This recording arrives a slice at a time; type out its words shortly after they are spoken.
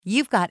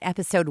You've got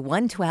episode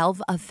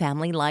 112 of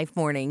Family Life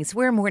Mornings.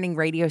 We're a morning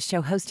radio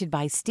show hosted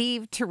by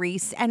Steve,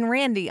 Therese, and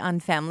Randy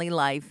on Family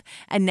Life,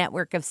 a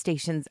network of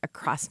stations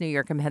across New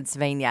York and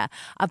Pennsylvania.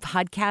 A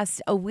podcast,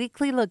 a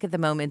weekly look at the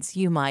moments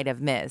you might have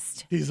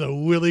missed. He's a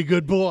really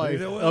good boy.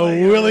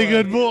 A really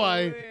good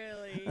boy.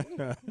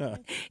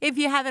 If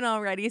you haven't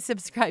already,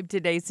 subscribe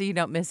today so you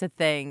don't miss a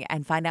thing,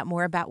 and find out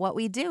more about what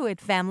we do at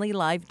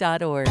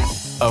familylife.org.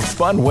 A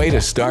fun way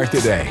to start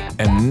the day,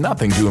 and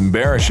nothing to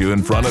embarrass you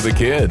in front of the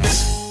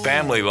kids.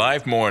 Family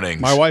Life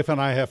Mornings. My wife and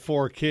I have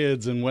 4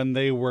 kids, and when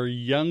they were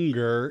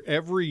younger,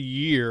 every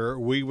year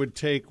we would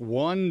take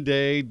one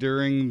day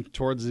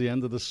towards the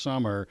end of the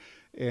summer,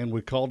 and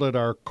we called it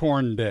our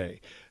corn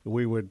day.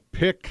 We would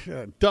pick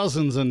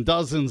dozens and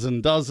dozens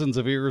and dozens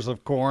of ears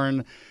of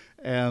corn,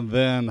 and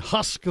then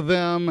husk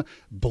them,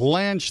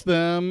 blanch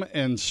them,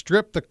 and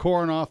strip the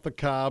corn off the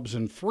cobs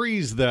and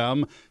freeze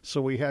them.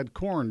 So we had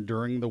corn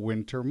during the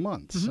winter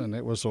months. And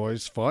it was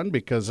always fun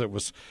because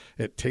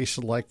it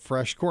tasted like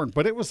fresh corn.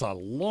 But it was a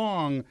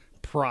long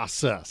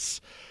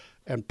process.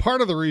 And part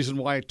of the reason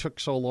why it took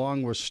so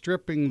long was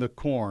stripping the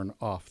corn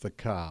off the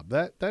cob.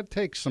 That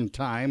takes some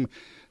time,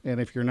 and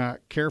if you're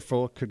not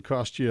careful, it could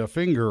cost you a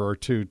finger or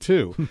two,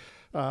 too.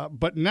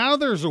 But now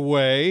there's a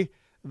way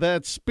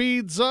that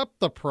speeds up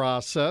the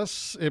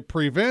process. It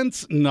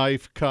prevents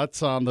knife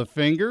cuts on the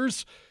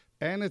fingers,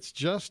 and it's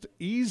just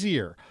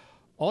easier.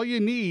 All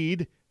you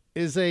need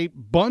is a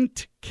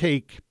bundt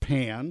cake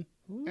pan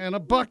and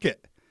a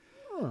bucket.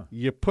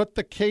 You put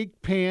the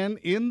cake pan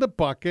in the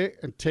bucket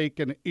and take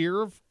an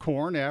ear of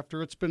corn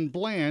after it's been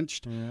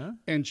blanched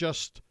and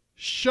just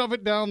shove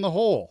it down the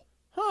hole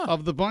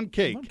of the bundt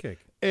cake.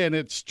 And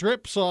it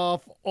strips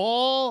off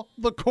all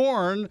the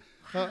corn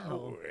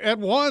at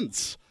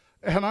once.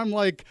 And I'm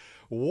like,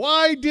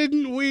 why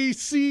didn't we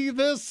see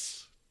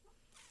this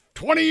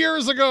 20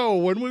 years ago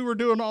when we were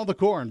doing all the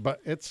corn?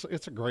 But it's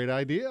a great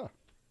idea.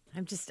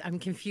 I'm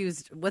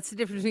confused. What's the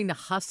difference between a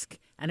husk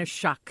and a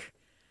shuck?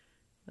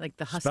 Like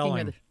the husking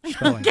or the...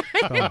 Spelling.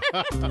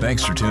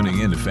 Thanks for tuning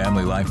in to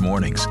Family Life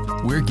Mornings.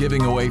 We're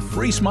giving away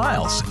free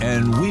smiles,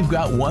 and we've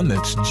got one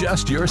that's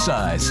just your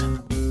size.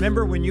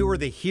 Remember when you were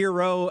the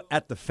hero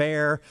at the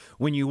fair,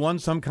 when you won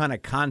some kind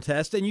of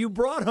contest and you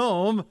brought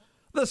home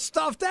the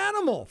stuffed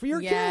animal for your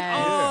kid?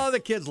 Oh, the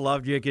kids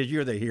loved you because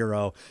you're the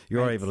hero. You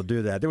were able to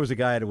do that. There was a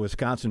guy at a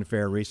Wisconsin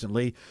fair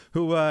recently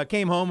who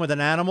came home with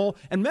an animal.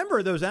 And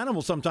remember, those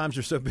animals sometimes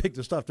are so big,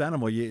 the stuffed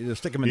animal, you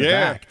stick them in the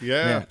back.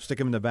 Yeah, stick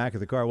them in the back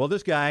of the car. Well,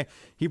 this guy,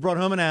 he brought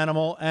home an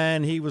animal,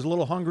 and he was a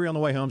little hungry on the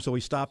way home, so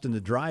he stopped in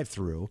the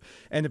drive-thru.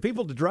 And the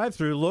people at the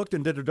drive-thru looked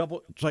and did a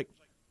double. It's like,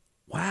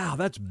 wow,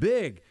 that's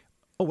big.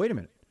 Oh, wait a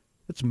minute.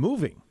 It's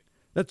moving.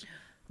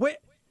 Wait,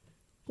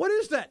 what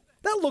is that?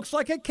 That looks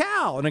like a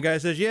cow. And the guy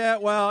says,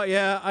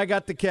 I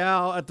got the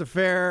cow at the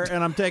fair,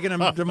 and I'm taking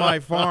him to my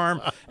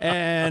farm.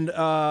 And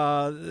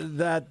so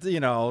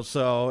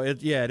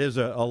it is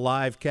a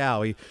live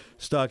cow. He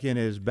stuck in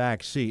his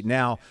back seat.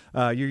 Now,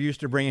 you're used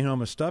to bringing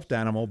home a stuffed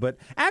animal, but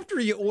after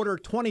you order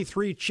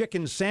 23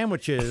 chicken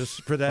sandwiches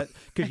for that,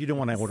 because you don't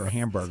want to order a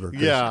hamburger.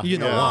 You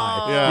know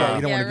why. Yeah,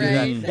 you don't want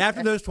to do that.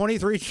 After those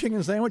 23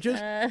 chicken sandwiches,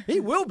 he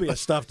will be a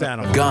stuffed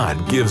animal.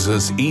 God gives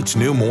us each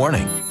new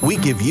morning. We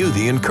give you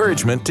the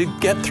encouragement to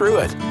get through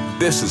it.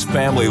 This is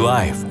Family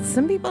Life.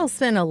 Some people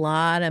spend a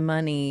lot of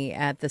money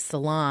at the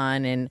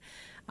salon, and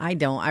I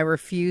don't. I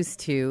refuse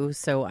to,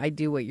 so I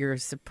do what you're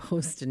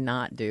supposed to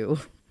not do.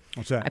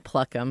 What's that? I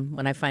pluck them.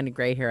 When I find a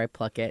gray hair, I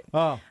pluck it.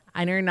 Oh.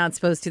 I know you're not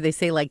supposed to. They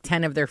say like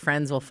 10 of their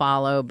friends will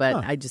follow, but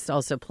I just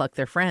also pluck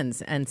their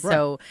friends. And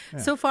so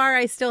far,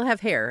 I still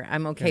have hair.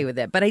 I'm okay with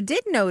it. But I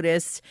did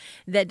notice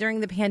that during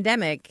the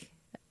pandemic,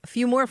 a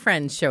few more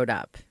friends showed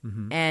up.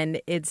 And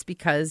it's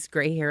because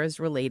gray hair is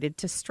related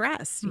to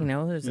stress. You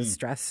know, there's a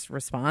stress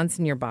response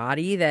in your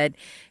body that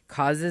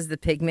causes the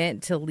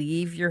pigment to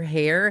leave your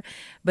hair.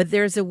 But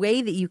there's a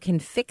way that you can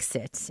fix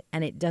it,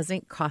 and it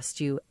doesn't cost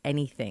you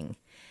anything.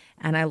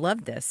 And I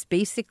love this.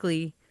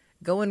 Basically,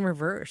 go in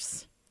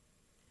reverse.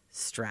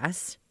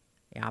 Stress.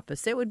 The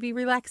opposite would be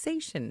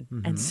relaxation.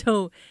 And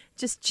so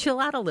just chill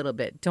out a little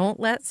bit. Don't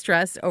let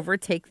stress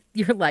overtake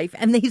your life.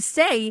 And they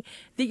say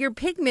that your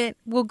pigment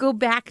will go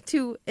back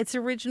to its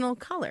original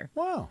color.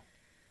 Wow.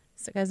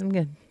 So, guys, I'm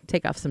going to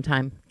take off some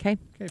time, okay?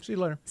 Okay, see you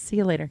later. See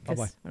you later. Bye-bye.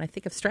 Because when I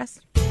think of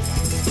stress...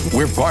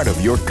 We're part of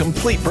your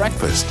complete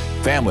breakfast.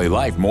 Family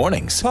Life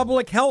Mornings.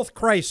 Public health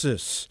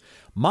crisis.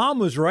 Mom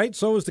was right,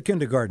 so was the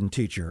kindergarten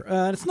teacher.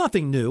 It's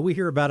nothing new. We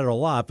hear about it a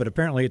lot, but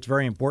apparently it's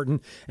very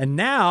important. And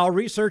now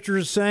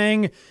researchers are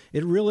saying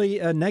it really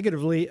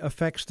negatively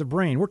affects the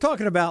brain. We're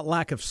talking about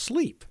lack of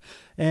sleep.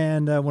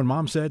 And when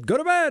Mom said, go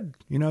to bed,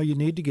 you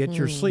need to get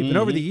your sleep. And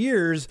over the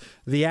years,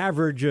 the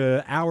average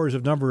hours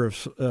of number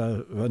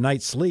of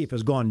night's sleep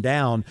has gone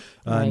down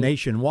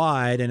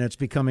nationwide, and it's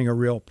becoming a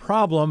real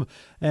problem.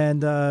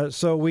 And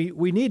so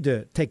we need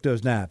to take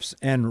those naps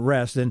and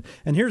rest. And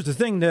here's the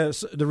thing,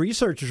 the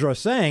researchers are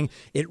saying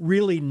it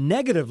really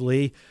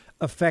negatively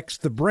affects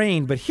the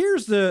brain. But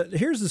here's the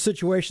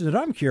situation that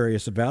I'm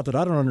curious about that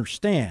I don't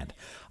understand.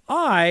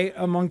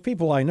 among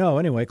people I know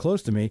anyway,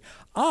 close to me,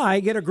 I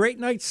get a great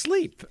night's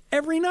sleep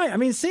every night. I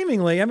mean,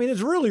 seemingly,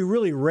 it's really,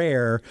 really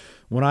rare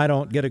when I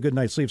don't get a good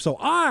night's sleep. So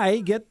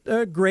I get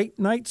a great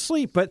night's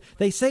sleep. But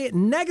they say it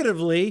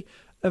negatively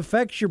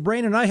affects your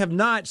brain, and I have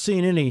not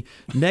seen any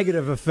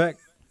negative effect.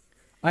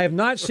 I have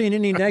not seen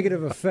any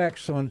negative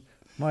effects on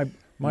my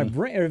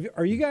brain.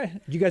 Do you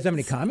guys have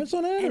any comments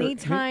on that?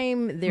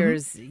 Anytime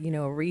there's,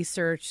 a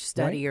research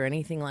study or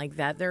anything like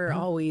that, there are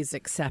always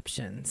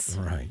exceptions.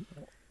 Right.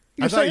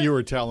 I thought you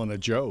were telling a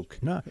joke.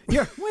 No.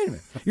 Yeah, wait a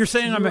minute. You're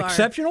saying I'm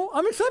exceptional?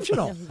 I'm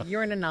exceptional.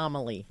 You're an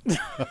anomaly.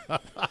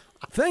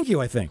 Thank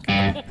you, I think.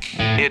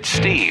 It's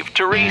Steve,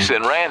 Therese,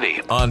 and Randy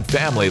on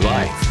Family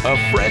Life, a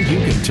friend you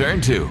can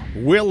turn to.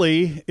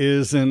 Willie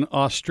is an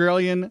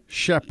Australian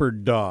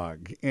shepherd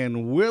dog,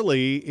 and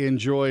Willie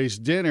enjoys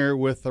dinner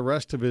with the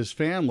rest of his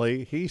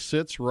family. He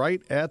sits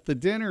right at the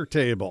dinner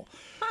table,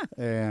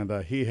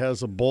 and he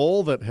has a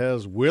bowl that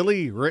has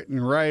Willie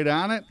written right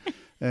on it,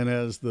 and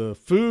as the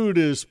food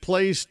is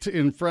placed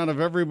in front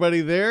of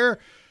everybody there,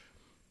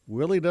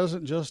 Willie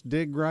doesn't just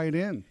dig right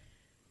in.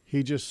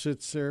 He just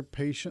sits there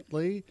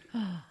patiently,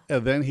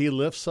 and then he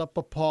lifts up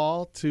a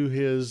paw to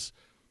his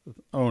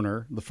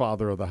owner, the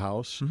father of the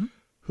house,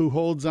 who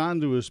holds on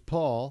to his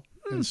paw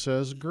and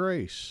says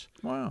grace.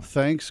 Wow.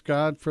 Thanks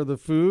God for the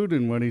food,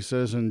 and when he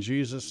says, in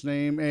Jesus'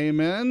 name,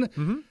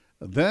 amen,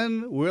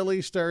 then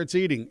Willie starts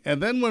eating.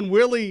 And then when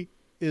Willie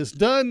is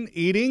done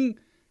eating,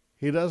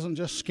 he doesn't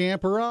just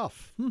scamper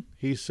off.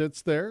 He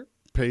sits there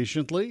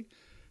patiently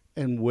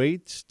and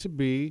waits to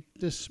be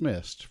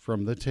dismissed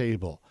from the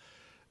table.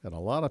 And a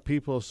lot of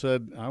people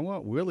said, I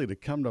want Willie to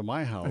come to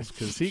my house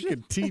because he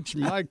could teach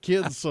my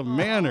kids some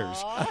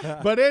manners.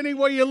 But any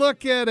way you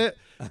look at it,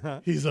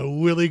 he's a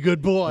Willie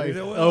good boy.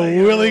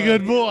 A Willie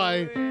good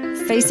boy.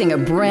 Facing a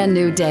brand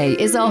new day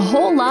is a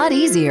whole lot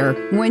easier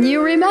when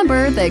you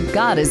remember that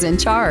God is in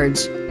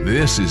charge.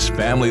 This is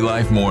Family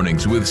Life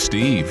Mornings with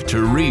Steve,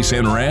 Therese,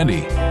 and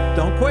Randy.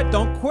 Don't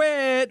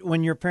quit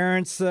when your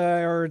parents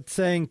are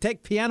saying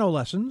take piano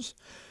lessons.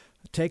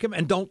 Take them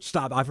and don't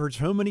stop. I've heard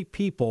so many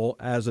people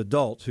as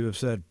adults who have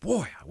said,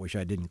 boy, I wish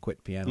I didn't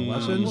quit piano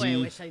lessons. Boy, I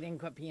wish I didn't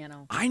quit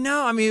piano. I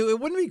know. It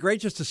wouldn't be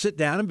great just to sit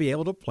down and be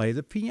able to play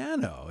the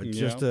piano.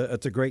 It's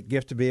it's a great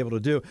gift to be able to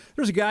do.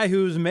 There's a guy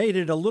who's made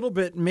it a little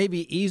bit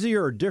maybe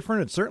easier or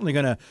different. It's certainly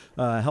going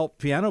to help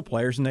piano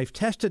players, and they've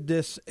tested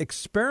this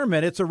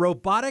experiment. It's a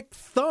robotic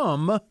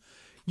thumb.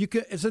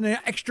 It's an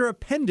extra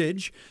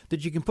appendage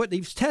that you can put.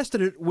 They've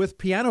tested it with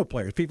piano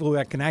players, people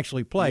who can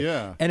actually play.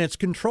 Yeah. And it's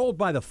controlled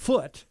by the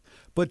foot.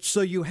 But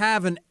so you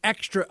have an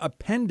extra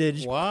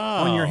appendage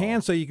on your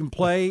hand so you can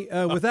play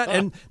with that.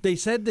 And they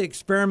said the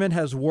experiment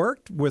has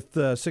worked with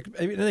six.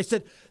 And they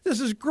said, this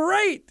is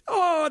great.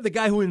 Oh, the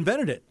guy who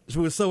invented it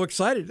was so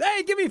excited.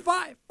 Hey, give me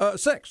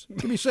 6.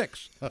 Give me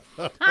 6.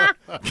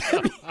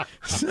 Give me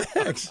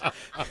 6.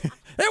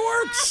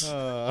 It works.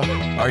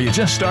 Are you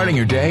just starting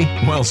your day?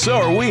 Well, so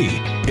are we.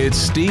 It's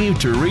Steve,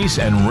 Therese,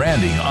 and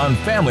Randy on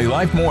Family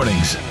Life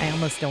Mornings. I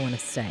almost don't want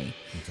to say.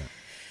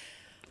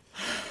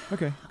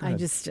 Okay.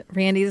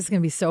 Randy, this is going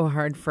to be so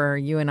hard for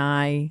you and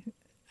I.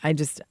 I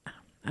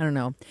don't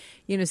know.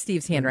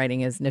 Steve's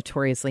handwriting is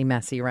notoriously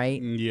messy,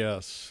 right?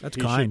 Yes. That's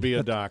he kind. should be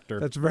a doctor.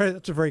 That's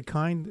a very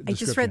kind description. I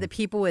just read that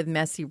people with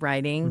messy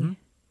writing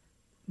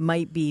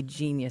might be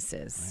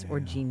geniuses or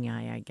genii,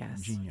 I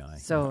guess. Genii.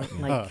 So,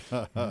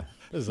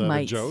 Is that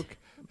a joke?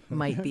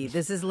 Might be.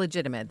 This is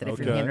legitimate, that if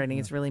your handwriting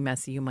is really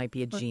messy, you might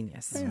be a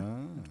genius.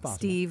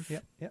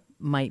 Steve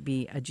might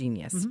be a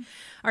genius.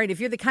 All right, if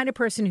you're the kind of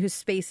person who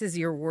spaces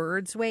your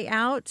words way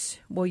out,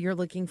 well, you're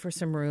looking for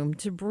some room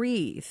to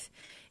breathe.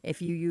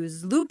 If you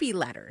use loopy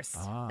letters,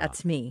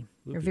 that's me.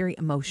 You're very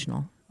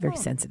emotional, very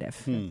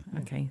sensitive.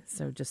 Okay,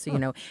 so just so you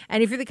know.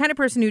 And if you're the kind of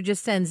person who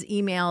just sends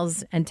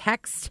emails and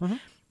texts,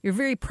 you're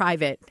very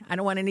private. I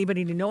don't want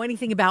anybody to know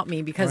anything about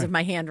me because of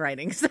my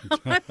handwriting. So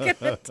I'm going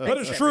to That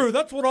is true.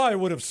 That's what I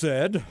would have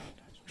said.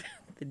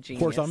 The genius.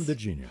 Of course, I'm the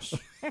genius.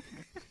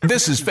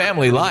 This is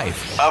Family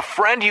Life, a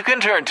friend you can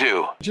turn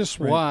to. Just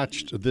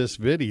watched this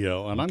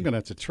video, and I'm going to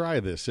have to try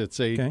this. It's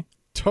a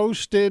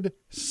toasted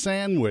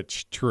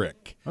sandwich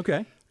trick.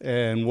 Okay.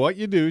 And what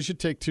you do is you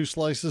take 2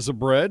 slices of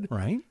bread.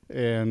 Right.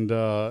 And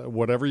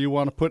whatever you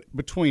want to put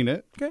between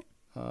it. Okay.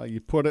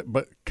 You put it,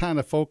 but kind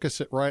of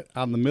focus it right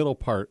on the middle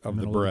part of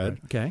the bread.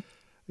 Okay.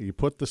 You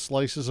put the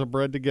slices of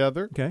bread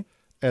together. Okay.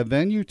 And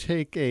then you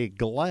take a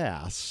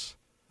glass.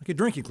 Like a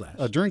drinking glass.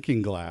 A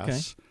drinking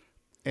glass. Okay.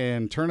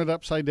 And turn it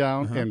upside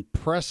down and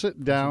press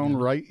it down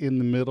right in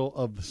the middle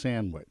of the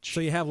sandwich. So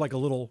you have like a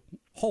little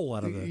hole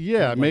out of it.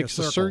 Yeah, it makes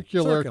a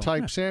circular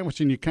type sandwich,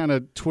 and you kind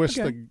of twist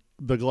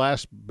the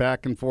glass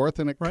back and forth,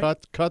 and it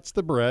cuts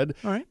the bread,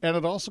 and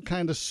it also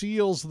kind of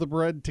seals the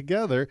bread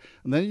together,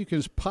 and then you can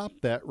just pop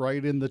that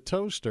right in the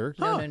toaster.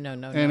 No.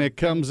 And it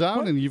comes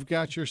out, and you've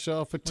got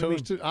yourself a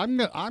toasted. I'm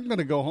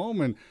gonna go home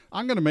and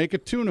I'm gonna make a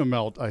tuna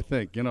melt. I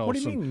think What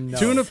do you mean? No.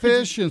 Tuna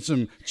fish and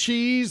some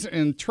cheese,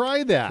 and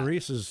try that.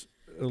 Therese is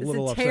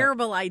little It's a upset.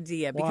 terrible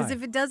idea because Why?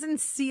 if it doesn't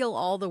seal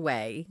all the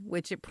way,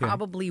 which it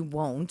probably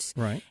won't,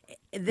 Right.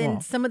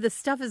 then some of the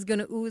stuff is going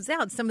to ooze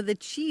out. Some of the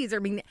cheese. I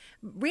mean,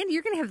 Randy,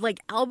 you're going to have like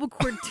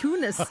albacore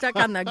tuna stuck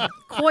on the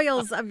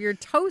coils of your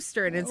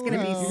toaster, and it's going to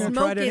be You're smoking.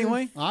 gonna try it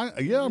anyway?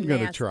 I'm going to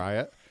Nasty. try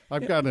it.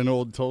 I've got an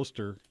old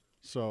toaster.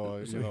 So,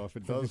 if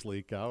it does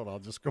leak out, I'll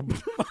just go.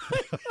 Toaster.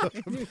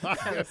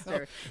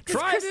 Does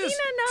Try Christina this.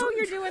 know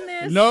you're doing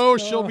this? No,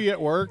 she'll be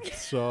at work.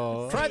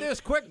 So Try this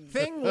quick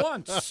thing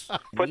once.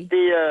 Put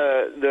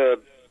the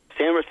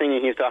sandwich thing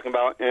he's talking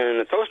about in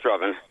the toaster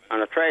oven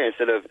on a tray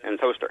instead of in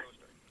toaster.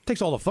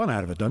 Takes all the fun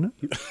out of it, doesn't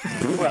it?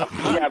 Well,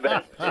 yeah,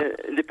 but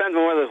it depends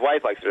on whether his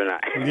wife likes it or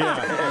not.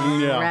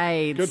 yeah,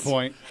 Right. Good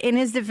point. In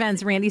his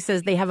defense, Randy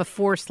says they have a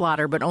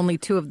 4-slotter, but only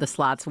 2 of the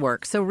slots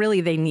work. So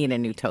really, they need a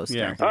new toaster.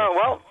 Yeah. Oh,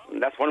 well,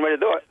 that's one way to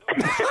do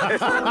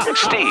it.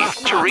 Steve,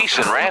 Therese,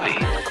 and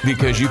Randy.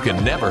 Because you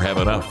can never have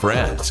enough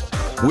friends.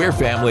 We're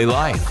Family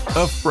Life,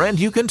 a friend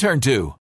you can turn to.